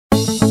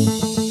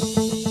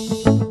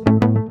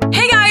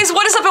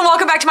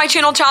my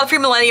channel, Child Free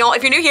Millennial.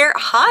 If you're new here,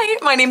 hi,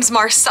 my name's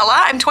Marcella.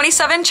 I'm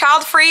 27,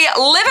 child free,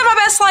 living my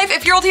best life.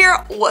 If you're old here,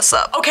 what's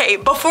up? Okay,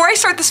 before I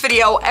start this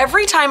video,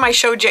 every time I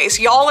show Jace,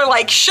 y'all are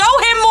like, show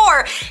him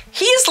more.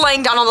 He's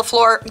laying down on the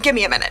floor. Give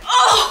me a minute.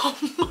 Oh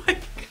my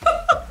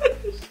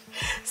gosh.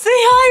 Say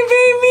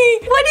hi,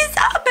 baby. What is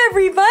up,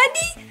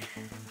 everybody?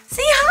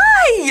 Say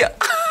hi.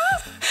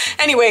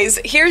 Anyways,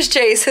 here's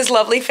Jace, his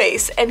lovely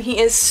face, and he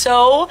is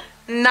so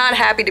not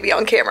happy to be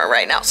on camera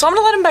right now. So I'm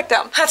gonna let him back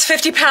down. That's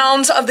 50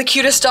 pounds of the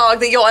cutest dog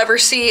that you'll ever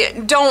see.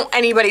 Don't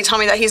anybody tell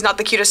me that he's not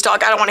the cutest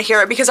dog. I don't wanna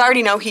hear it because I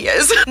already know he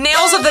is.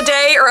 Nails of the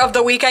day, or of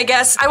the week, I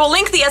guess. I will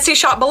link the Etsy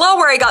shop below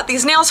where I got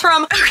these nails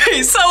from.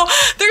 Okay, so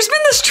there's been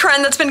this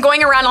trend that's been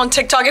going around on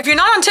TikTok. If you're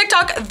not on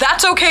TikTok,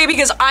 that's okay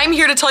because I'm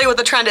here to tell you what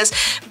the trend is.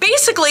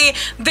 Basically,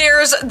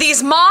 there's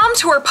these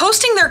moms who are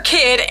posting their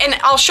kid, and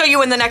I'll show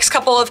you in the next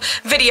couple of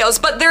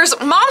videos, but there's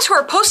moms who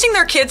are posting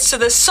their kids to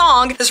this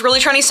song, this really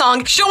trendy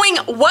song, showing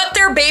what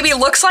their baby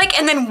looks like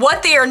and then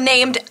what they are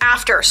named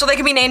after. So they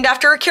can be named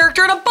after a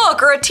character in a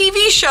book or a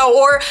TV show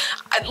or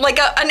like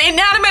an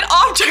inanimate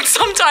object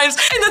sometimes.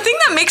 And the thing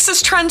that makes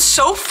this trend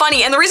so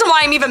funny, and the reason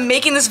why I'm even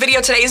making this video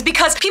today, is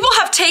because people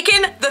have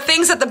taken the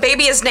things that the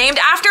baby is named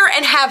after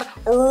and have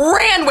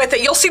ran with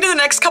it. You'll see in the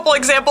next couple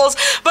examples,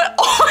 but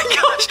oh my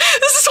gosh,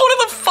 this is one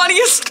of the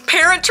funniest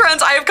parent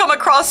trends I have come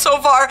across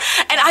so far,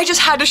 and I just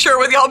had to share it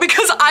with y'all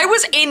because I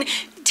was in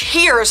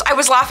tears. I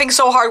was laughing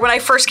so hard when I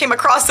first came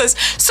across this.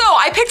 So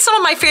I picked some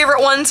of my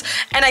favorite ones,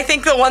 and I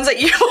think the ones that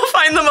you will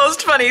find the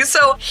most funny.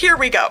 So here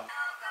we go.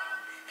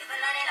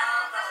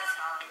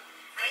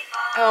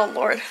 Oh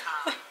Lord.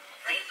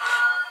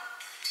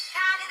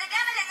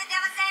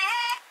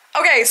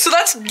 Okay, so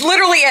that's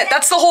literally it.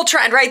 That's the whole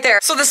trend right there.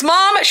 So this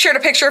mom shared a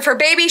picture of her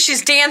baby.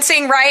 She's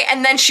dancing, right?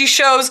 And then she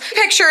shows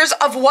pictures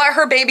of what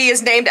her baby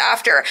is named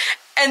after.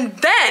 And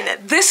then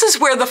this is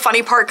where the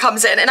funny part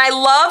comes in. And I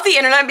love the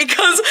internet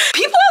because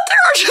people out there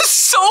are just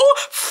so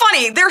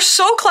funny. They're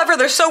so clever,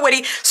 they're so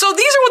witty. So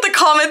these are what the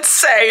comments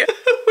say.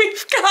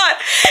 We've got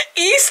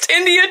East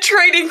India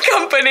Trading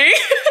Company.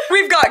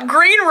 We've got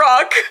Green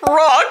Rock.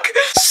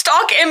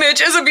 Stock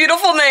Image is a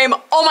beautiful name.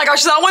 Oh my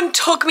gosh, that one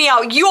took me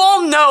out. You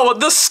all know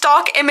the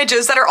stock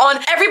images that are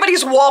on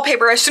everybody's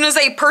wallpaper as soon as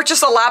they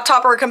purchase a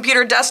laptop or a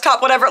computer,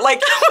 desktop, whatever.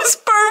 Like, that was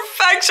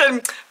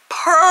perfection.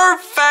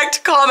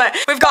 Perfect comment.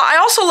 We've got, I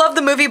also love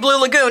the movie Blue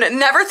Lagoon.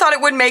 Never thought it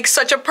would make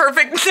such a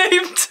perfect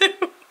name too.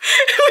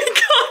 We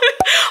got it.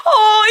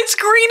 Oh, it's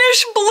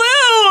greenish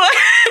blue.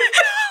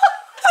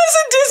 As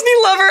a Disney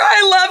lover,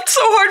 I laughed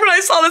so hard when I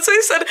saw this. I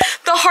said,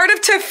 the heart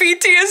of Te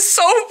Fiti is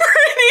so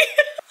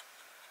pretty.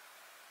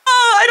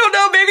 I don't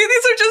know, maybe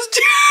these are just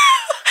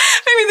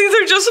maybe these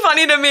are just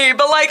funny to me,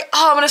 but like,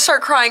 oh, I'm gonna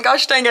start crying,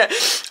 gosh dang it.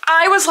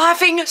 I was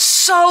laughing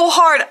so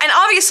hard, and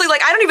obviously,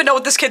 like, I don't even know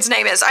what this kid's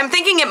name is. I'm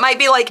thinking it might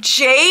be like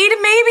Jade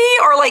maybe,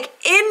 or like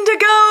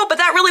Indigo, but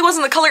that really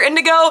wasn't the color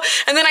indigo.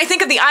 And then I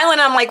think of the island,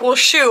 and I'm like, well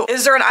shoot,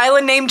 is there an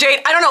island named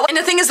Jade? I don't know. And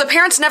the thing is, the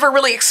parents never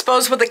really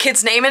expose what the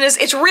kid's name is.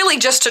 It's really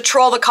just to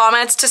troll the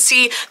comments to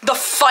see the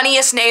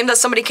funniest name that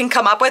somebody can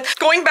come up with.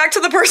 Going back to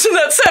the person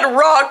that said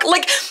Rock,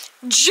 like,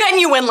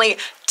 genuinely,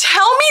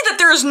 tell me that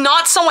there's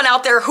not someone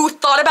out there who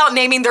thought about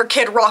naming their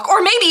kid Rock, or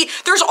maybe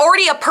there's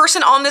already a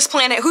person on this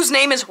planet whose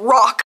name is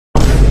Rock.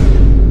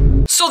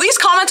 So these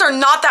comments are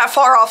not that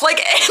far off. Like,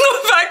 and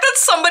the fact that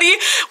somebody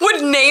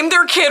would name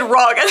their kid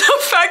Rock, and the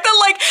fact that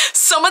like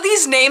some of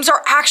these names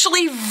are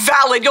actually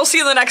valid, you'll see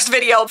in the next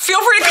video. Feel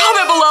free to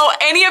comment below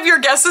any of your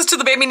guesses to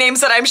the baby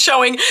names that I'm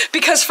showing,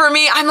 because for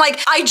me, I'm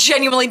like, I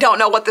genuinely don't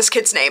know what this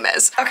kid's name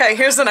is. Okay,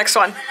 here's the next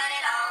one.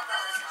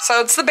 So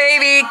it's the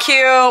baby,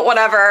 cute,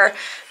 whatever.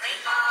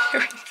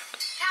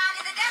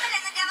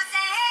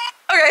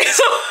 Okay,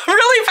 so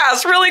really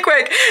fast, really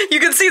quick. You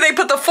can see they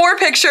put the 4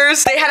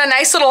 pictures. They had a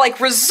nice little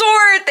like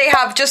resort. They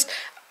have just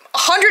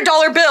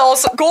 $100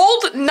 bills,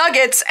 gold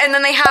nuggets, and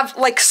then they have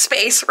like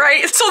space,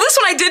 right? So this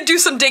one I did do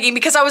some digging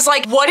because I was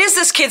like, what is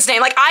this kid's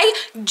name? Like, I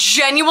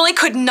genuinely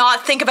could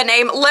not think of a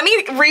name. Let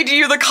me read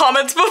you the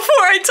comments before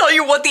I tell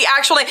you what the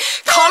actual name.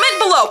 Comment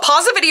below,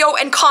 pause the video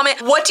and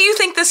comment, what do you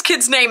think this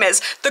kid's name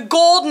is? The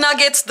gold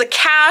nuggets, the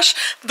cash,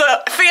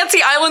 the fancy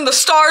island, the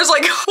stars,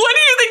 like, what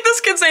do you think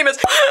this kid's name is?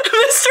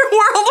 Mr.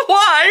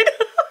 Worldwide.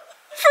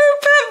 For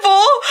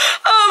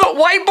Pitbull.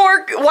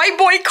 White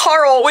boy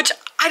Carl, which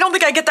I don't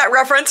think I get that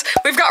reference.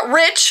 We've got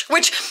Rich,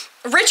 which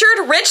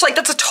Rich, like,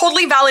 that's a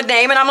totally valid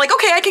name, and I'm like,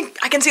 okay, I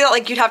can see that,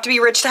 like, you'd have to be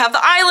rich to have the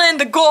island,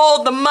 the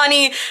gold, the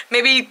money,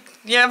 maybe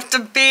you have to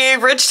be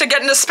rich to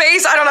get into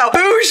space, I don't know.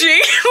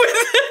 Bougie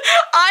with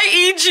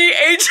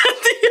I-E-G-H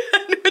at the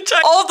end, which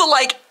all of the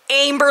like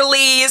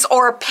Amberleys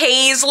or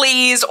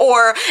Paisleys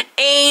or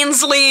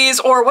Ainsleys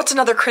or what's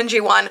another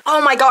cringy one?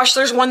 Oh my gosh,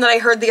 there's one that I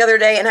heard the other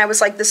day and I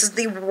was like, this is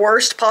the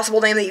worst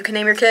possible name that you can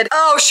name your kid.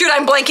 Oh shoot,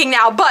 I'm blanking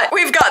now, but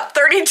we've got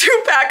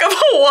 32 pack of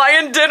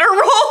Hawaiian dinner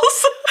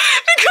rolls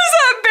because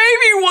that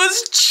baby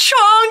was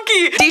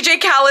chunky. DJ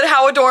Khaled,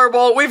 how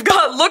adorable. We've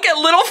got look at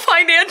little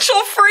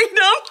financial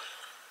freedom.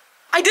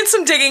 I did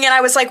some digging and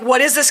I was like,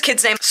 what is this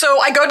kid's name? So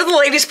I go to the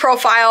lady's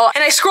profile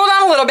and I scroll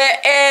down a little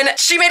bit and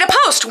she made a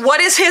post.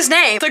 What is his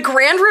name? The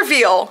grand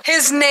reveal.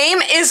 His name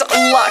is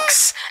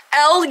Luxe.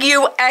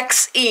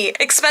 L-U-X-E.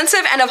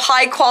 Expensive and of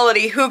high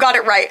quality. Who got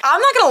it right? I'm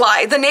not gonna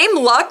lie. The name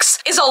Luxe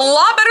is a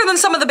lot better than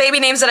some of the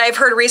baby names that I've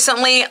heard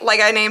recently, like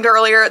I named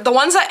earlier. The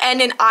ones that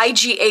end in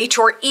I-G-H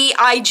or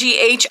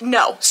E-I-G-H.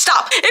 No,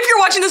 stop. If you're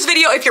watching this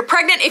video, if you're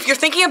pregnant, if you're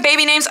thinking of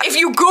baby names, if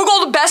you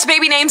Googled best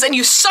baby names and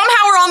you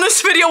somehow are on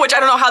this video, which I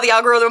don't know how the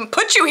algorithm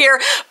put you here,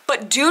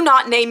 but do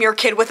not name your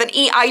kid with an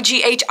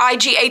E-I-G-H,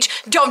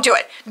 I-G-H. Don't do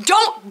it.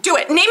 Don't do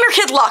it. Name your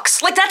kid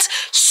Luxe. Like, that's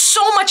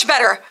so much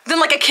better than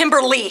like a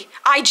Kimberly,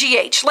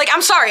 I-G-H. Like,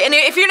 I'm sorry. And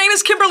if your name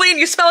is Kimberly and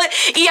you spell it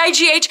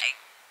E-I-G-H,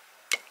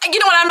 you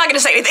know what, I'm not gonna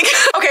say anything.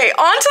 Okay,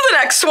 on to the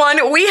next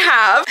one. We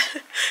have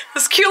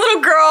this cute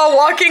little girl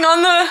walking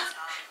on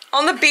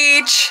the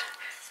beach.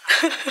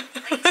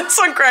 This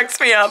one cracks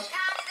me up.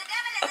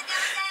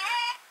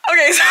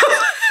 Okay, so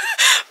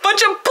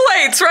bunch of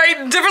plates,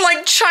 right? Different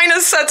like China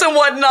sets and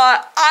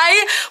whatnot.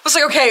 I was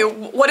like, okay,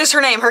 what is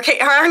her name? Her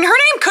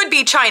name could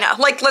be China.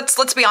 Like,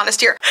 let's be honest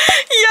here.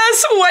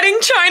 Yes, Wedding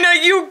China,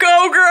 you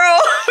go,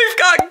 girl. We've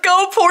got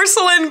Go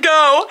Porcelain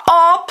Go.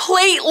 Aw,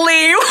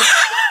 Plately.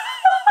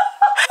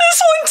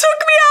 This one took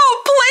me out,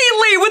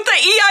 Plately, with the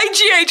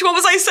E-I-G-H. What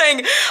was I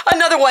saying?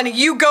 Another one,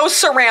 You Go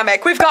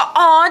Ceramic. We've got,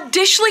 aw,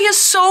 Dishley is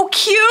so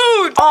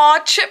cute. Aw,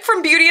 Chip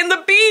from Beauty and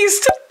the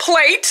Beast.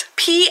 Plate,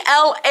 P-L-A-Y-T-E.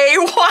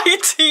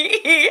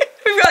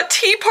 We've got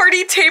Tea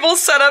Party Table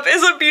Setup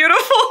is a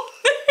beautiful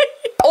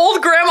name.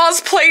 Old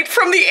Grandma's Plate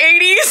from the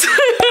 80s.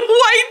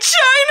 White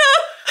China.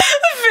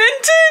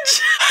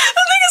 Vintage.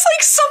 The thing is,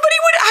 like, somebody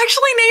would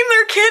actually name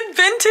their kid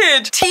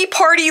Vintage. Tea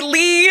Party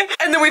Lee.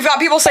 And then we've got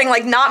people saying,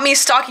 like, not me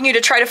stalking you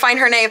to try to find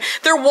her name.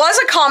 There was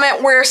a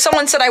comment where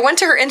someone said, I went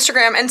to her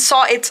Instagram and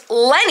saw it's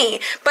Lenny,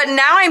 but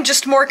now I'm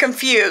just more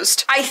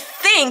confused. I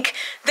think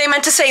they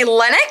meant to say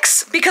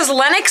Lennox because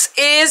Lennox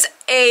is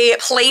a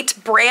plate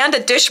brand,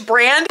 a dish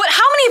brand. But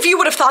how many of you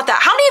would have thought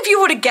that? How many of you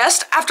would have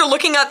guessed after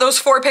looking at those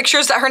 4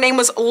 pictures that her name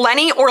was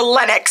Lenny or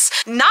Lennox?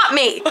 Not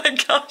me. Oh my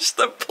gosh,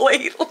 the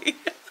Plately.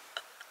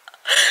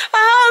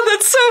 Ah,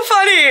 that's so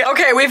funny.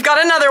 Okay, we've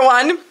got another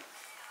one.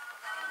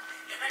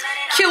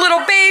 Cute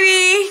little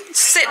baby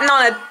sitting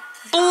on a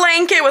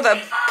blanket with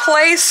a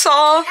play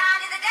saw.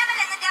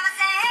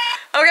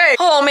 Okay.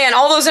 Oh man,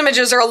 all those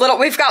images are a little,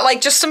 we've got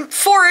like just some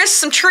forests,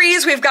 some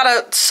trees, we've got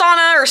a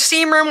sauna or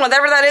steam room,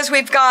 whatever that is.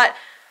 We've got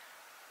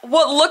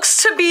what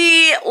looks to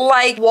be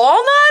like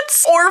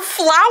walnuts or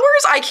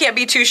flowers. I can't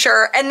be too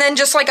sure. And then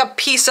just like a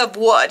piece of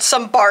wood,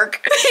 some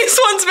bark. These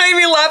ones made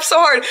me laugh so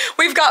hard.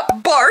 We've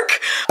got bark,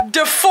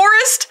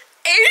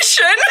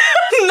 deforestation,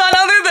 none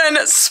other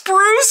than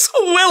Spruce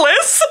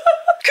Willis.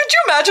 Could you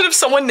imagine if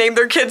someone named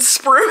their kid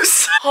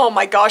Spruce? Oh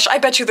my gosh, I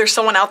bet you there's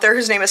someone out there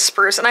whose name is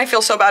Spruce and I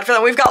feel so bad for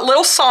them. We've got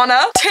Little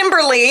Sauna,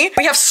 Timberly,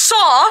 we have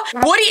Saw,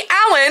 Woody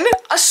Allen,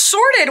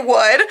 Assorted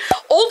Wood,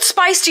 Old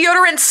Spice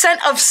deodorant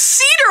scent of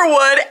cedar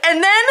wood,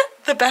 and then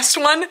the best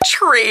one,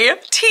 Tree,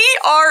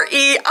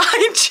 T-R-E-I-G-H.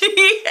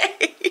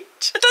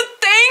 The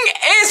thing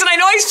is, and I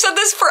know I said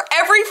this for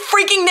every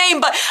freaking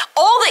name, but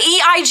all the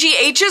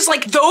E-I-G-H's,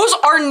 like those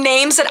are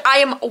names that I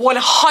am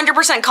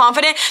 100%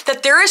 confident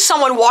that there is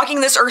someone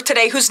walking this earth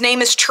today whose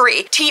name is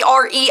Tree,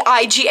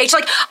 T-R-E-I-G-H.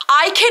 Like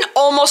I can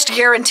almost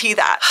guarantee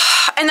that.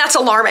 And that's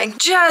alarming.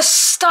 Just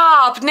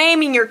stop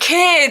naming your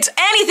kids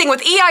anything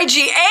with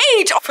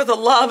E-I-G-H. For the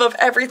love of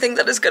everything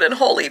that is good and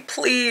holy,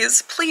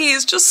 please,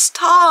 please just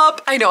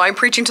stop. I know I'm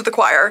preaching to the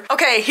choir.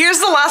 Okay, here's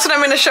the last one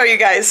I'm gonna show you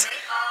guys.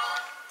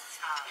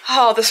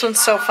 Oh, this one's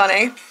so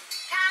funny.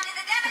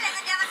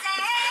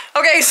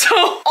 Okay,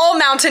 so all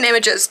mountain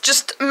images,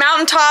 just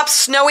mountaintops,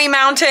 snowy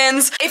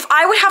mountains. If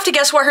I would have to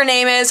guess what her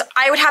name is,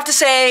 I would have to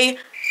say,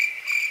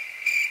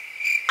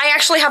 I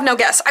actually have no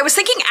guess. I was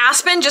thinking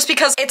Aspen just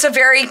because it's a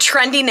very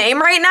trendy name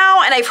right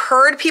now, and I've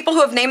heard people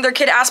who have named their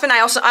kid Aspen.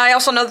 I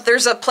also know that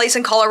there's a place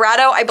in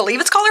Colorado, I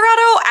believe it's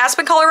Colorado,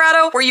 Aspen,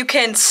 Colorado, where you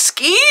can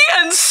ski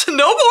and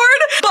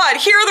snowboard. But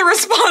here are the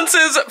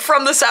responses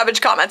from the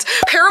savage comments.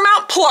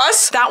 Paramount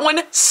Plus, that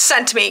one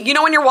sent me. You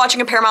know when you're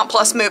watching a Paramount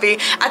Plus movie,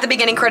 at the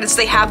beginning credits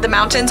they have the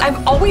mountains.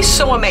 I'm always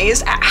so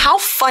amazed at how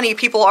funny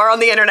people are on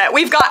the internet.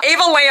 We've got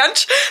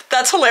Avalanche,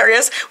 that's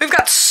hilarious. We've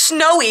got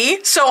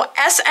Snowy, so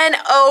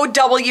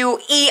S-N-O-W-E-I-G-H.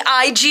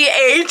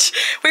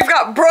 We've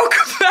got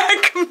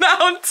Brokeback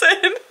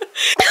Mountain.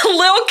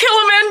 Lil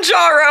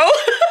Kilimanjaro.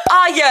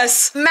 Ah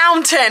yes,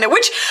 Mountain,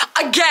 which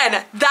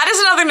again, that is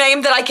another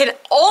name that I can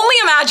only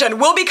imagine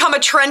will become a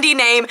trendy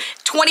name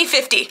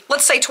 2050.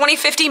 Let's say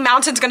 2050,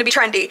 Mountain's gonna be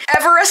trendy.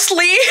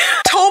 Everestly,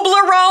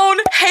 Toblerone,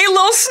 Hey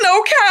Lil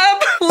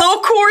Snowcap,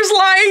 Lil Coors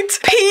Light,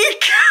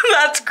 Peak.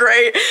 That's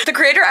great. The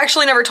creator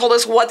actually never told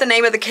us what the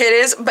name of the kid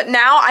is, but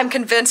now I'm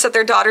convinced that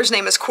their daughter's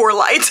name is Core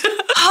Light.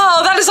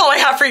 Oh, that is all I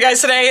have for you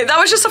guys today. That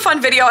was just a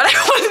fun video and I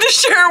wanted to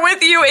share it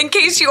with you in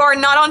case you are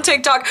not on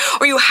TikTok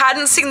or you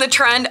hadn't seen the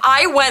trend.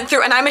 I went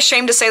through, and I'm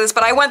ashamed to say this,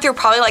 but I went through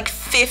probably like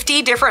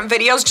 50 different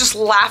videos just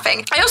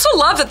laughing. I also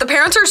love that the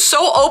parents are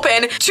so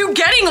open to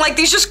getting like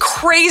these just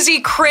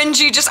crazy,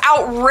 cringy, just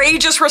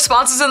outrageous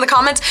responses in the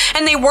comments,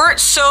 and they weren't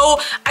so,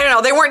 I don't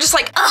know, they weren't just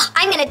like, ugh,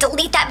 I'm gonna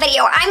delete that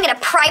video, or I'm gonna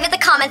private the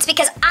comments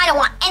because I don't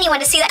want anyone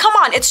to see that. Come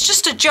on, it's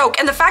just a joke.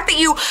 And the fact that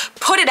you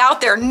put it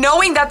out there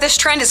knowing that this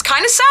trend is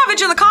kind of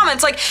savage in the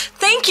comments, like,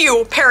 thank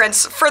you,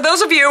 parents. For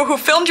those of you who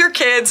filmed your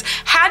kids,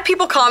 had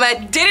people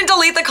comment, didn't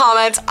delete the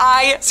comments,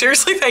 I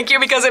seriously thank you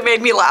because it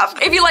made me laugh.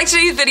 If you liked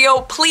today's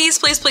video, please,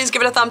 please, please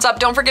give it a thumbs up.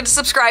 Don't forget to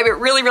subscribe. It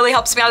really, really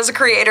helps me out as a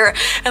creator.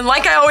 And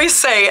like I always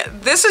say,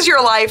 this is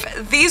your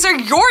life. These are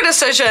your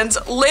decisions.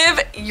 Live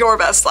your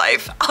best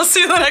life. I'll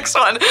see you in the next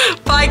one.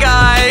 Bye,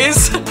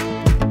 guys.